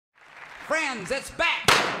friends, it's back.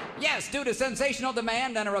 Yes, due to sensational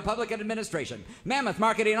demand and a Republican administration, Mammoth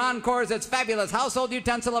Marketing encores its fabulous household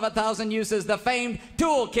utensil of 1,000 uses, the famed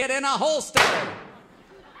Toolkit in a Holster.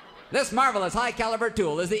 This marvelous high-caliber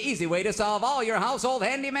tool is the easy way to solve all your household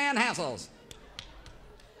handyman hassles.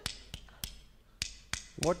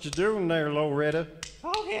 What you doing there, Loretta?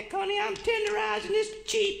 Oh, heck, honey, I'm tenderizing this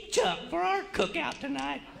cheap chuck for our cookout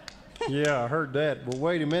tonight. Yeah, I heard that. Well,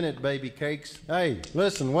 wait a minute, baby cakes. Hey,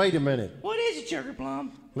 listen, wait a minute. What is it, Sugar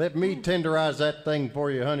Plum? Let me tenderize that thing for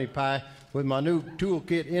you, honey pie, with my new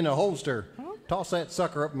Toolkit in a Holster. Huh? Toss that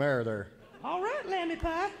sucker up in the air there. All right, Lammy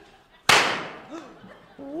Pie.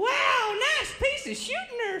 Wow, nice piece of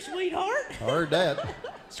shooting there, sweetheart. I heard that.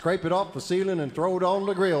 Scrape it off the ceiling and throw it on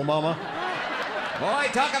the grill, Mama. Boy,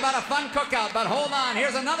 talk about a fun cookout, but hold on,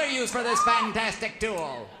 here's another use for this fantastic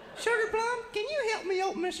tool. Sugar Plum, can you help me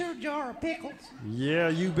open this here jar of pickles? Yeah,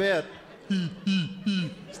 you bet.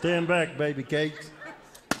 Stand back, baby cakes.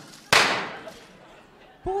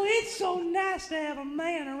 Boy, it's so nice to have a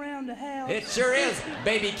man around the house. It sure is,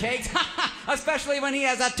 baby cakes. Especially when he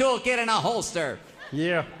has a toolkit in a holster.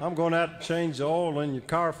 Yeah, I'm going out to change the oil in your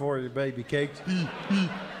car for you, baby cakes.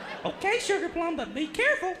 Okay, Sugar Plum, but be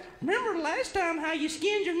careful. Remember last time how you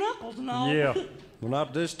skinned your knuckles and all? Yeah, well,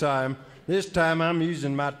 not this time. This time I'm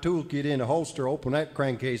using my Toolkit in a Holster. Open that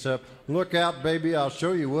crankcase up. Look out, baby, I'll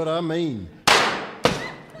show you what I mean.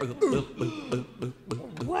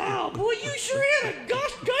 Wow, boy, you sure had a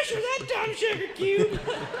gusher that time, Sugar Cube.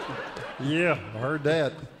 Yeah, I heard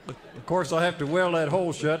that. Of course, I'll have to weld that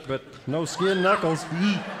hole shut, but no skin knuckles.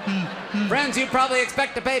 Friends, you probably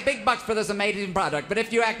expect to pay big bucks for this amazing product, but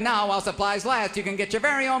if you act now while supplies last, you can get your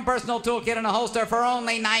very own personal toolkit in a holster for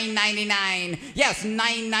only $9.99. Yes,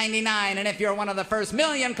 $9.99. And if you're one of the first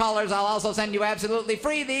million callers, I'll also send you absolutely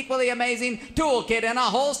free the equally amazing Toolkit in a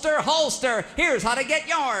Holster. Here's how to get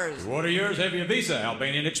yours. To order yours, have your Visa,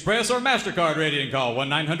 Albanian Express, or MasterCard ready and call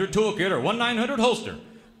 1-900-TOOLKIT or 1-900-HOLSTER.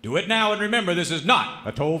 Do it now, and remember, this is not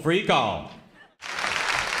a toll-free call.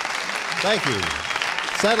 Thank you.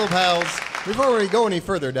 Saddle Pals, before we go any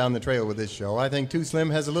further down the trail with this show, I think Too Slim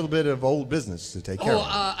has a little bit of old business to take care of.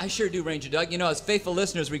 I sure do, Ranger Doug. You know, as faithful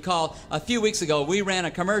listeners recall, a few weeks ago, we ran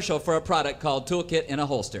a commercial for a product called Toolkit in a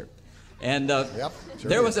Holster. And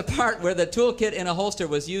there was a part where the toolkit in a holster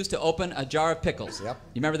was used to open a jar of pickles. Yep.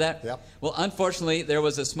 You remember that? Yep. Well, unfortunately, there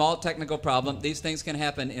was a small technical problem. These things can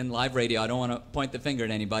happen in live radio. I don't want to point the finger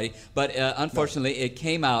at anybody. But unfortunately, it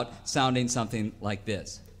came out sounding something like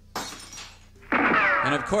this.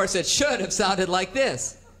 And, of course, it should have sounded like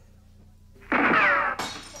this. Yeah.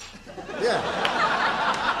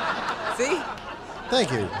 See?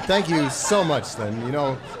 Thank you. Thank you so much, Slim. You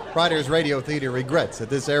know, Riders Radio Theater regrets that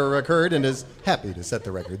this error occurred and is happy to set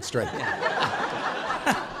the record straight.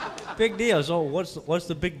 Big deal. So what's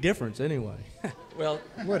the big difference anyway? Well,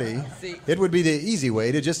 Woody, it would be the easy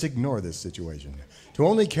way to just ignore this situation. To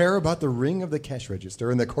only care about the ring of the cash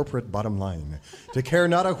register and the corporate bottom line. To care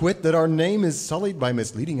not a whit that our name is sullied by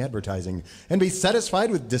misleading advertising and be satisfied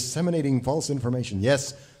with disseminating false information.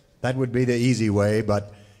 Yes, that would be the easy way,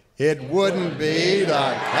 but it wouldn't be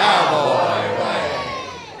the cowboy way.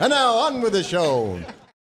 And now, on with the show.